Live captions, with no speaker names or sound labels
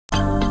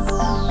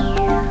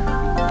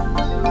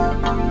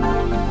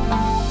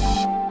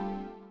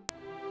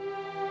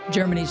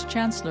Germany's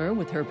Chancellor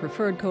with her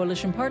preferred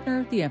coalition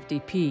partner, the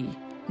FDP.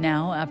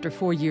 Now, after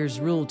 4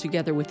 years' rule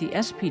together with the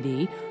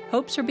SPD,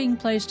 hopes are being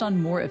placed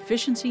on more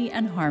efficiency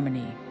and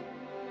harmony.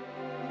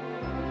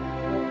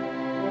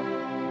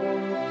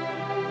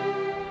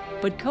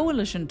 But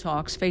coalition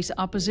talks face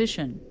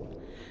opposition.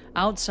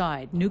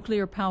 Outside,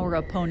 nuclear power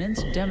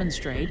opponents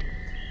demonstrate,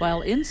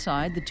 while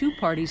inside, the two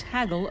parties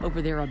haggle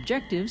over their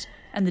objectives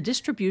and the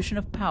distribution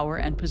of power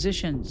and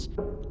positions.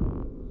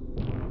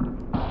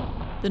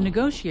 The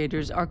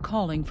negotiators are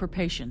calling for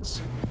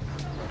patience.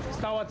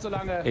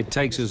 It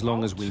takes as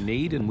long as we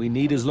need, and we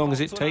need as long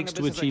as it takes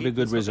to achieve a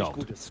good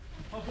result.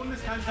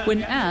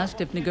 When asked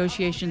if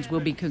negotiations will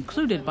be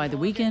concluded by the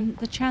weekend,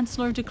 the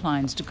Chancellor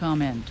declines to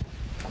comment.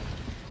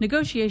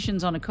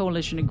 Negotiations on a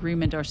coalition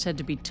agreement are said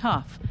to be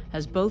tough,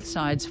 as both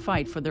sides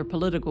fight for their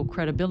political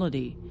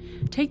credibility.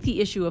 Take the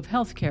issue of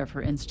health care,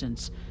 for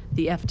instance.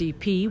 The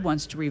FDP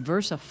wants to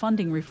reverse a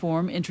funding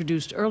reform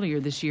introduced earlier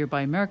this year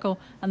by Merkel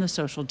and the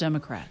Social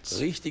Democrats.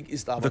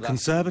 The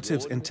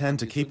Conservatives intend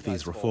to keep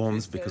these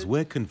reforms because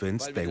we're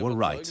convinced they were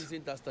right.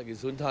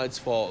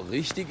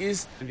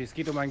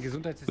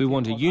 We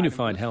want a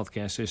unified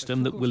healthcare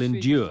system that will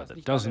endure,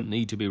 that doesn't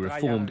need to be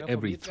reformed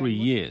every 3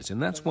 years,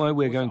 and that's why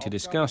we're going to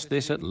discuss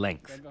this at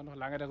length.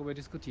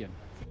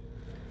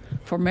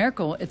 For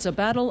Merkel, it's a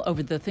battle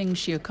over the things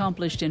she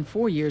accomplished in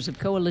 4 years of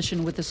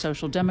coalition with the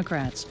Social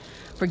Democrats.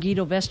 For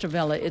Guido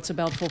Westerwelle, it's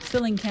about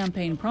fulfilling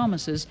campaign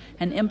promises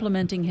and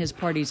implementing his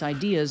party's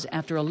ideas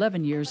after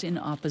 11 years in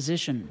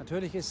opposition.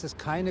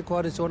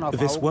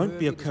 This won't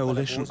be a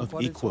coalition of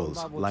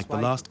equals like the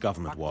last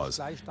government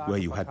was, where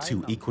you had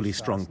two equally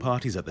strong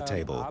parties at the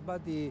table.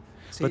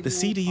 But the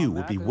CDU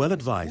would be well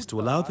advised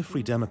to allow the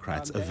Free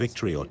Democrats a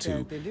victory or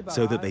two,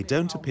 so that they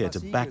don't appear to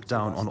back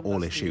down on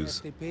all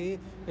issues.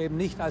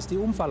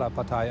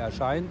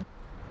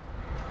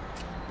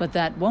 But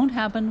that won't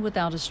happen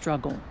without a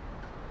struggle.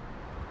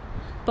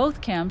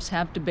 Both camps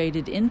have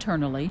debated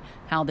internally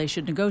how they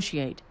should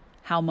negotiate,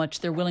 how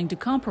much they're willing to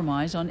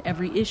compromise on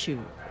every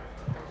issue.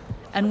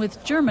 And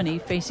with Germany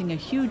facing a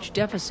huge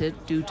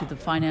deficit due to the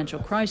financial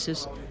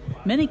crisis,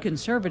 many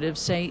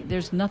conservatives say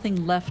there's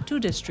nothing left to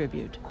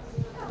distribute.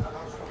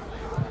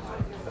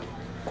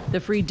 The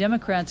Free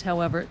Democrats,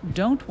 however,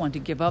 don't want to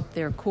give up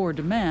their core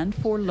demand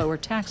for lower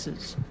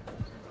taxes.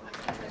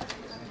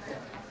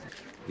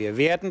 We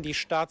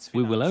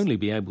will only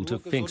be able to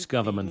fix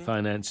government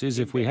finances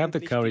if we have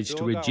the courage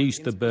to reduce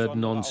the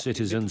burden on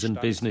citizens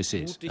and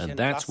businesses, and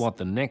that's what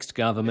the next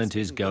government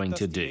is going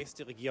to do.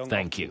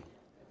 Thank you.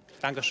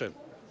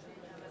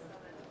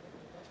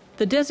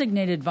 The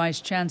designated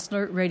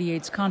vice-chancellor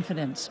radiates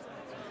confidence.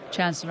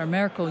 Chancellor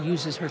Merkel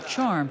uses her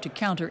charm to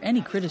counter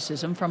any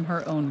criticism from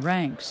her own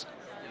ranks.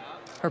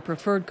 Her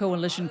preferred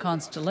coalition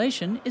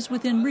constellation is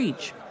within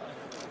reach.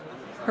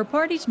 Her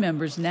party's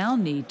members now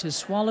need to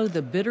swallow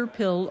the bitter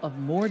pill of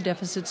more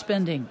deficit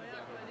spending.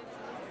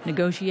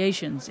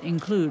 Negotiations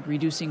include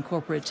reducing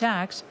corporate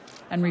tax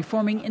and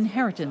reforming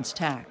inheritance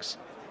tax.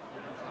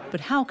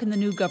 But how can the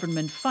new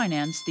government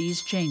finance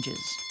these changes?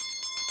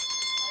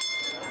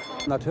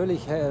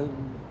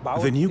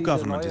 The new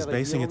government is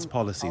basing its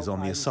policies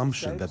on the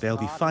assumption that they'll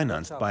be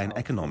financed by an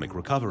economic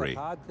recovery.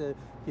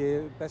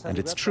 And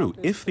it's true,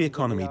 if the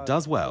economy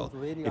does well,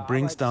 it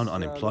brings down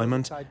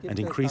unemployment and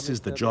increases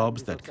the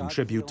jobs that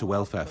contribute to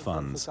welfare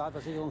funds.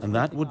 And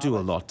that would do a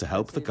lot to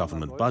help the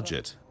government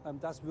budget.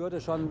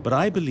 But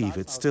I believe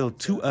it's still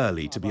too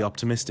early to be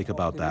optimistic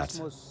about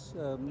that.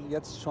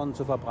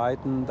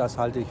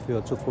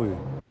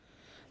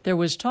 There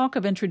was talk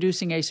of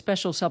introducing a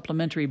special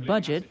supplementary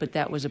budget, but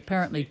that was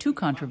apparently too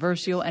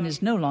controversial and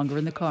is no longer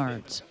in the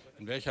cards.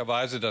 The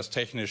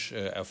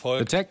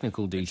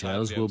technical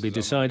details will be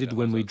decided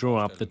when we draw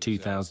up the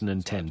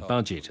 2010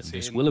 budget, and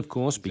this will, of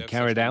course, be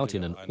carried out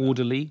in an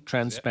orderly,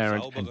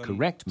 transparent and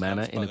correct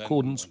manner in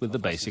accordance with the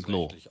basic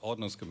law.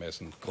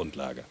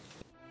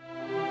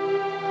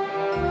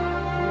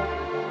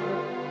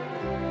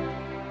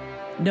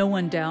 No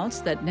one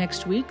doubts that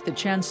next week the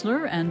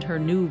Chancellor and her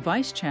new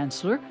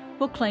Vice-Chancellor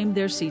will claim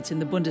their seats in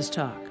the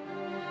Bundestag.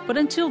 But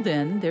until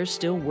then, there's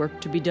still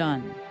work to be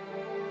done.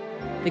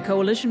 The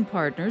coalition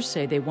partners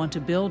say they want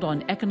to build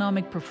on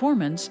economic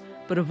performance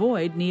but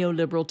avoid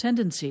neoliberal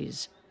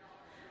tendencies.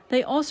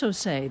 They also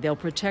say they'll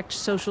protect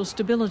social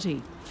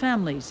stability,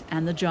 families,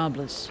 and the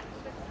jobless.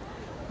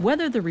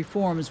 Whether the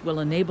reforms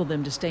will enable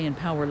them to stay in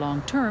power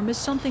long term is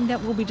something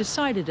that will be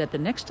decided at the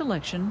next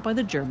election by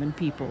the German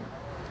people.